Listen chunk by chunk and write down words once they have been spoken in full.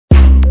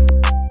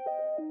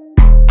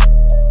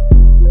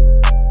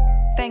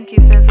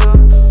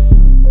ThankYouFizzle.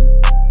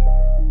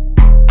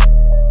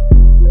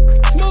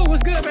 Smoov,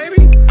 what's good,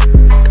 baby?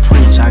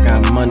 Preach, I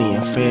got money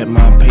and fed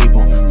my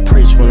people.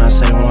 Preach when I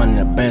say one of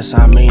the best,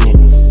 I mean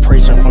it.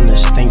 Preaching from the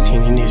stink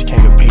team, these niggas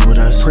can't compete with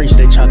us. Preach,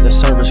 they tried to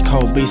serve us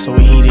cold beef, so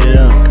we heat it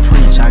up.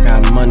 Preach, I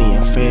got money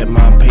and fed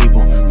my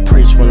people.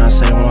 Preach when I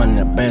say one of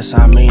the best,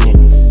 I mean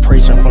it.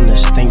 Preaching from the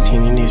stink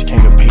team, these niggas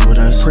can't compete with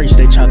us. Preach,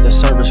 they tried to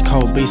serve us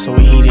cold beef, so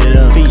we heat it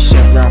up. Feet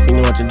chef Ralfy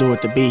knew what to do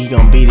with the beat, he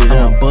gon' beat it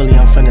up. Bully,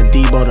 I'm finna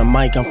Debo the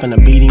mic, I'm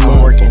finna beat him up.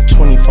 I'm working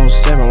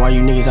 24/7, why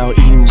you niggas out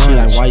eating brunch? She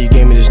like, why you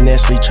gave me this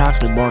Nestle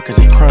chocolate bar, cause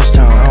it's crunch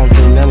time. I don't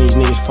think none of these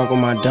niggas fuck with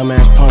my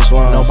dumbass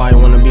punchlines. Nobody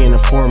wanna be in a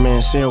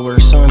 4-man cell where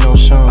the sun don't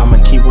shine.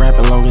 I'ma keep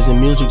rapping long as the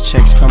music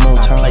checks come on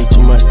time. I play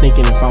too much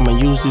thinking if I'ma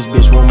use this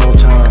bitch one more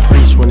time.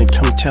 Preach when it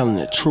come telling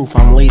the truth,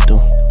 I'm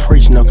lethal.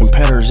 Preach, no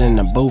competitors in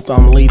the booth,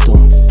 I'm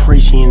lethal.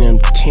 Preaching them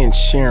tents,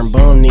 sharing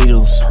bum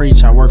needles.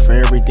 Preach, I work for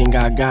everything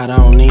I got, I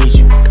don't need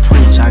you.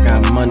 Preach, I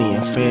got money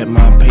and fed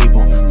my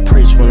people.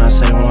 Preach when I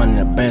say one of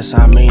the best,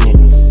 I mean it.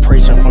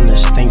 Preaching from the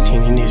stink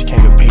team, these niggas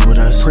can't compete with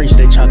us. Preach,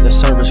 they tried to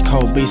serve us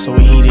cold beef, so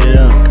we heat it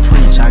up.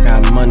 Preach, I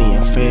got money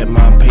and fed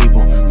my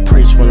people.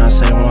 Preach when I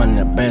say one of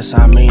the best,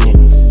 I mean it.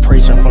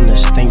 Preaching from the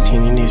stink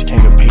team, these niggas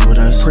can't compete with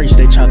us. Preach,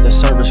 they tried to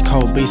serve us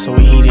cold beef, so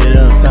we heat it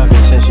up.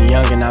 Thuggin' since a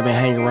youngin', I've been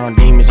hanging around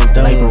demons and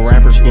thugs. Label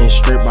rappers getting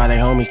stripped by their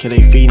homies cause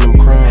they feeding them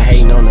crumbs.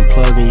 Hating on the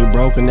plug and you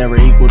broke and never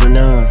equal to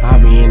none. I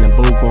be in the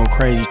booth going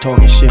crazy,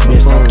 talking shit for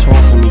fun. Stop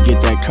talking to me,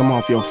 get that come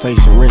off your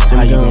face and rinse them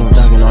gums. How you been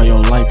thuggin' all your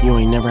life, you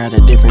ain't never had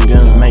a different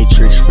gun.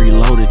 Matrix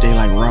reloaded, they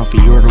like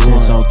Ralfy, you're the one.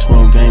 Since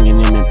 012 gang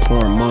and them been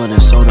pouring mud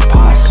and soda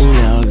pop. I seen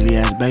that ugly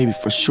ass baby,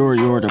 for sure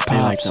you're the pops.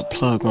 They like the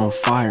plug on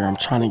fire, I'm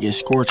trying to get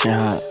scorching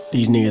hot.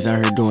 These niggas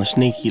out here doing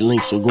sneaky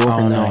links with Gorgon. I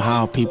don't know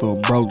how people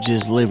broke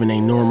just living a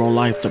normal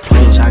life to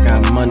preach. I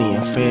got money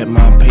and fed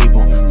my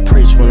people.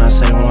 Preach when I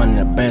say one of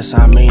the best,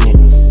 I mean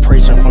it.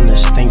 Preaching from the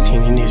stink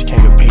team, these niggas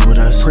can't compete with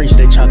us. Preach,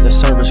 they tried to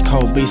serve us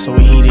cold beef, so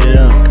we heat it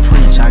up.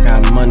 Preach, I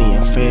got money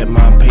and fed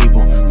my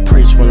people.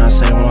 Preach when I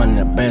say one of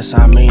the best,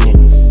 I mean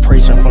it.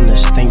 Preaching from the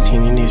stink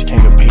team, these niggas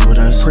can't compete with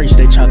us. Preach,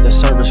 they tried to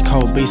serve us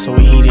cold beef, so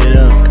we heat it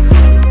up.